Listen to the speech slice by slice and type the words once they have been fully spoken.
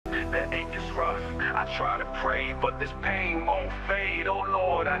I try to pray, but this pain won't fade. Oh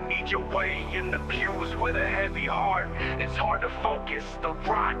Lord, I need your way in the pews with a heavy heart. It's hard to focus, the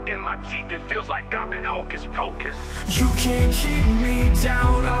rot in my teeth, it feels like I'm in hocus pocus. You can't keep me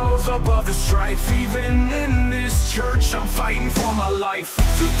down, I was above the strife. Even in this church, I'm fighting for my life.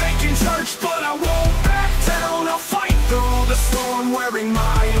 Through thinking church, but I won't back down. I'll fight through the storm, wearing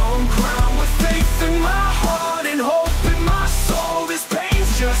my own crown. With faith in my heart and hope in my soul. This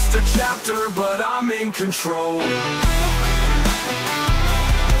pain's just a chapter, but I'm in control.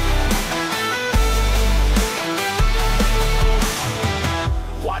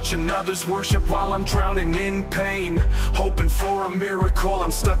 Watching others worship while I'm drowning in pain. Hoping for a miracle,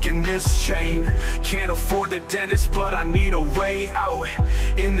 I'm stuck in this chain. Can't afford the dentist, but I need a way out.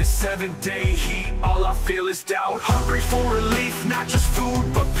 In this 7-day heat, all I feel is doubt. Hungry for relief, not just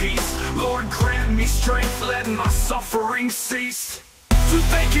food but peace. Lord, grant me strength, let my suffering cease. Through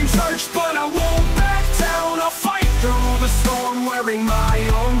thinking church, but I won't back down. I'll fight through the storm, wearing my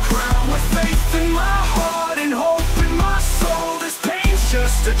own crown. With faith in my heart and hope in my soul. This pain's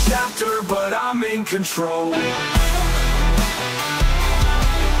just a chapter, but I'm in control.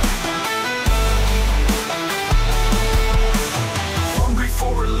 Hungry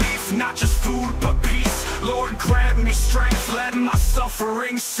for relief, not just food but peace. Lord, grant me strength, let my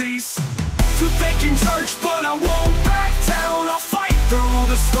suffering cease. Through thinking church, but I won't back down. I'll fight through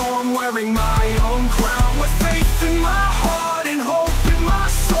the storm, wearing my own crown. With faith in my heart and hope in my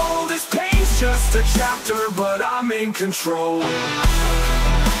soul. This pain's just a chapter, but I'm in control.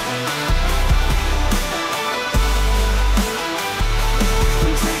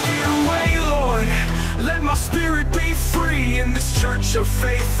 Take it away, Lord, let my spirit be free. In this church of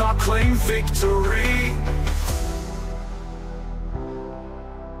faith, I'll claim victory.